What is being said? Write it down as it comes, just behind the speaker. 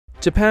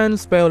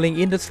Japan's whaling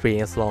industry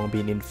has long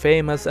been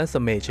infamous as a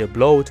major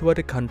blow toward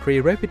the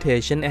country's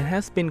reputation and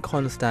has been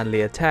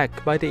constantly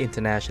attacked by the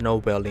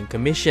International Whaling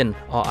Commission,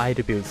 or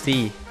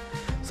IWC.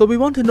 So we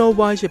want to know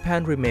why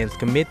Japan remains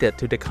committed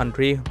to the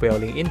country's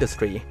whaling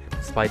industry,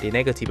 despite the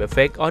negative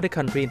effect on the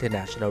country's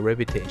international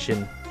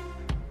reputation.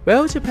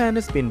 Well, Japan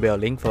has been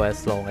whaling for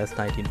as long as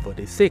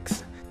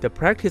 1946. The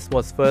practice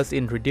was first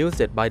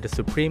introduced by the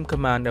Supreme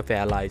Command of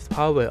Allied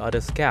Power, or the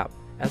SCAP,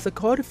 as a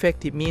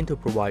cost-effective means to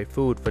provide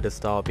food for the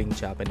starving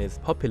Japanese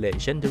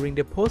population during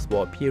the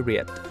post-war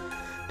period.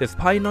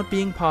 Despite not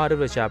being part of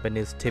the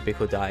Japanese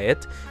typical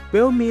diet,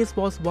 whale meat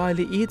was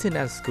widely eaten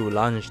at school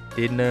lunch,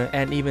 dinner,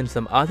 and even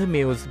some other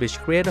meals, which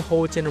created a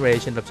whole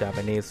generation of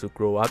Japanese who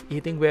grew up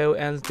eating whale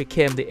and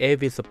became the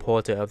avid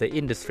supporter of the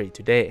industry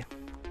today.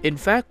 In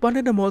fact, one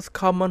of the most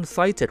common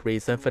cited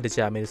reasons for the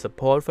Japanese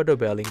support for the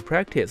whaling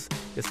practice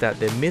is that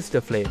they miss the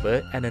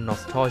flavor and the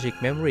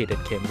nostalgic memory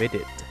that came with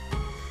it.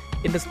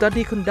 In the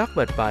study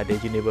conducted by the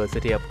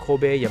University of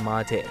Kobe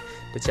Yamate,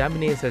 the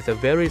Japanese has a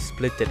very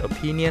split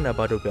opinion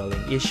about the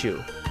whaling issue.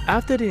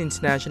 After the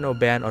international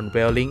ban on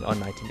whaling in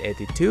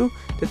 1982,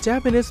 the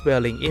Japanese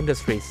whaling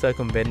industry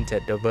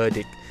circumvented the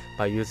verdict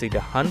by using the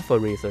hunt for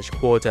research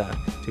quota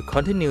to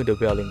continue the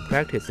whaling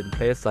practice in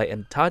places like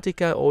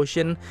Antarctica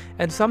Ocean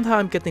and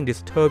sometimes getting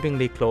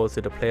disturbingly close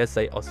to the places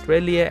like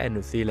Australia and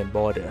New Zealand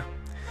border.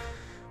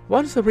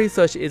 Once the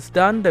research is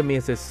done, the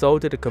meat is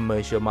sold to the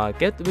commercial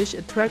market, which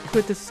attracts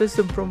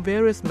criticism from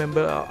various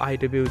members of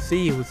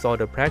IWC who saw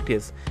the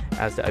practice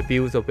as the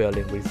abuse of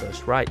whaling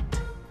research rights.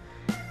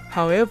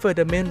 However,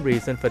 the main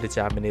reason for the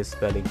Japanese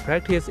whaling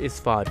practice is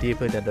far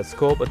deeper than the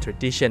scope of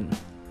tradition.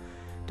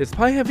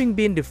 Despite having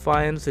been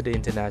defiant to the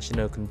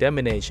international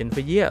condemnation for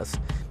years,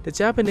 the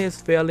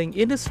Japanese whaling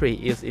industry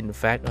is in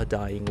fact a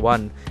dying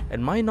one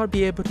and might not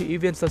be able to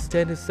even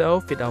sustain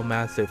itself without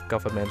massive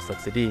government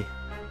subsidy.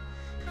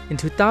 In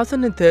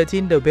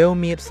 2013, the whale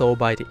meat sold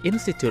by the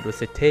Institute of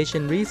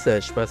Cetacean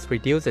Research was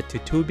reduced to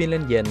 2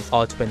 billion yen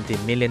or 20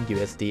 million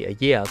USD a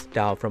year,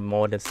 down from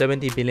more than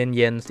 70 billion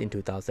yen in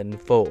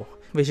 2004,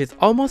 which is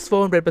almost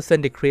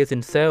 400% decrease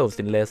in sales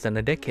in less than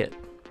a decade.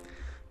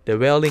 The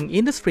whaling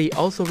industry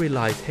also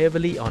relies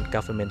heavily on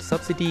government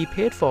subsidy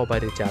paid for by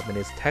the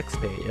Japanese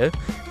taxpayer,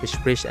 which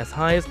reached as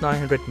high as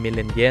 900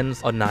 million yen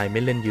or 9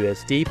 million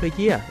USD per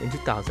year in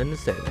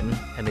 2007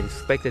 and is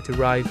expected to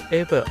rise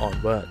ever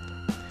onward.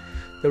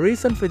 The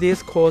reason for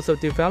this course of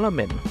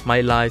development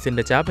might lie in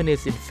the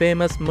Japanese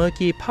infamous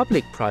murky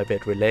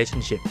public-private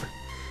relationship.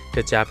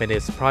 The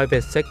Japanese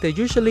private sector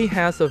usually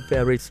has a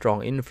very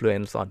strong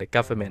influence on the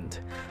government.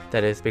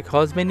 That is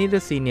because many of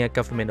the senior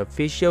government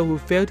officials who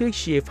fail to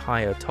achieve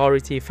high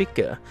authority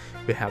figure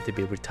will have to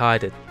be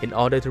retired in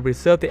order to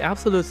reserve the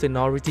absolute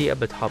seniority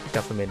of the top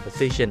government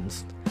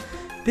positions.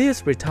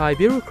 These retired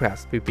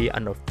bureaucrats will be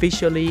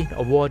unofficially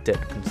awarded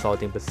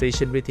consulting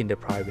positions within the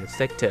private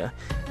sector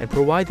and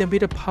provide them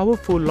with a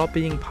powerful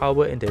lobbying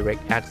power and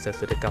direct access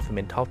to the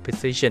government top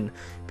position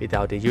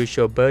without the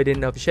usual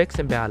burden of checks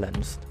and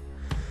balance.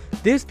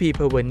 These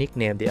people were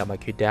nicknamed the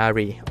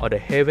Amakudari, or the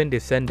Heaven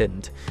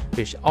Descendant,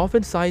 which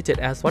often cited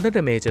as one of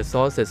the major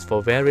sources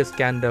for various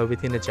scandals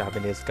within the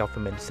Japanese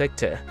government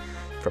sector,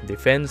 from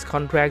defense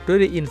contract to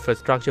the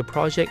infrastructure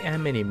project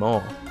and many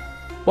more.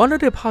 One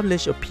of the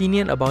published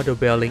opinions about the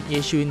whaling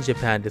issue in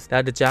Japan is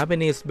that the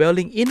Japanese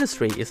whaling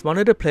industry is one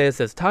of the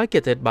places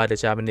targeted by the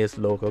Japanese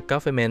local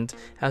government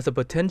as a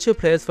potential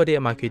place for the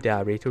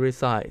Amakudari to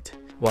reside.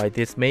 While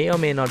this may or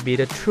may not be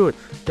the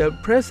truth, the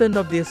presence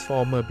of this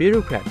former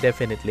bureaucrat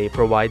definitely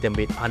provides them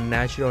with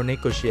unnatural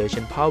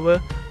negotiation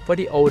power for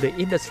the older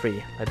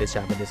industry like the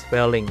Japanese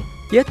whaling.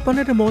 Yet one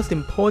of the most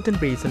important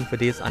reasons for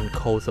this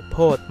uncalled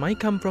support might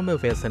come from the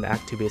Western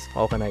activist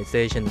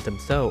organizations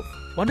themselves.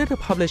 One of the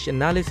published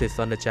analysis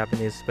on the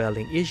Japanese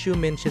whaling issue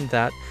mentioned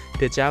that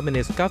the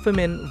Japanese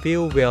government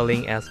view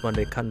whaling as one of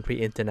the country's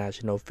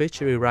international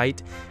fishery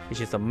rights, which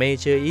is a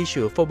major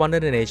issue for one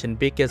of the nation's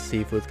biggest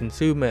seafood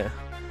consumers.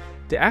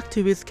 The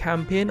activist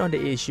campaign on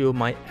the issue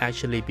might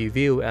actually be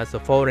viewed as a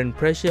foreign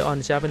pressure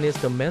on Japanese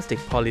domestic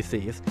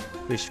policies,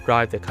 which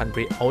drive the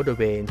country all the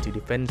way into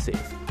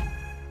defensive.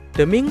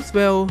 The minke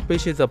whale,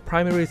 which is a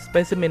primary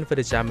specimen for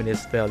the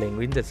Japanese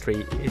whaling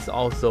industry, is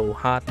also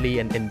hardly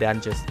an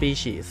endangered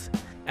species,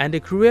 and the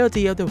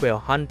cruelty of the whale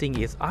hunting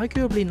is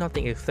arguably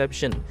nothing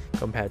exception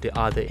compared to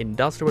other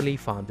industrially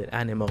farmed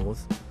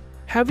animals.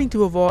 Having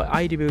to avoid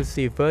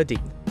IWC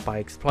verdict by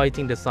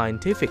exploiting the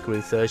scientific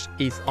research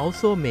is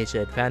also a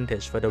major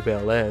advantage for the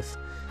whalers.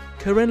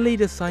 Currently,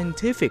 the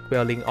scientific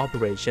whaling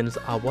operations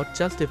are what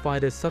justify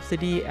the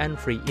subsidy and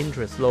free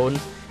interest loans,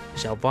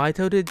 which are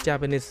vital to the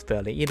Japanese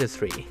whaling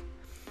industry.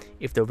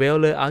 If the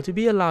whalers are to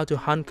be allowed to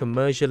hunt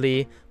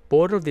commercially,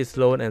 both of this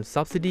loan and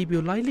subsidy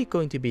will likely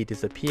going to be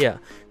disappear,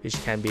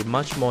 which can be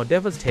much more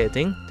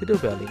devastating to the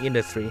whaling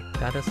industry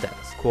than the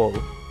status quo.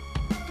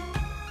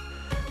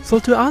 So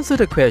to answer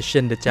the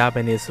question, the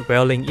Japanese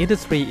whaling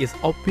industry is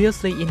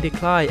obviously in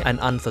decline and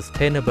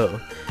unsustainable.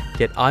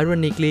 Yet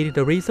ironically,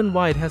 the reason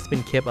why it has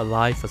been kept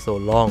alive for so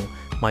long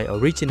might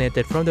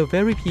originate from the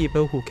very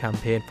people who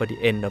campaigned for the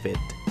end of it.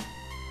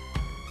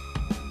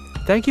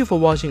 Thank you for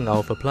watching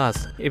Alpha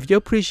Plus. If you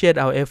appreciate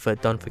our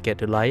effort, don't forget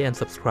to like and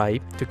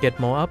subscribe to get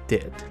more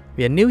updates.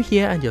 We are new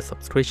here and your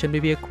subscription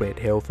will be a great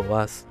help for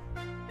us.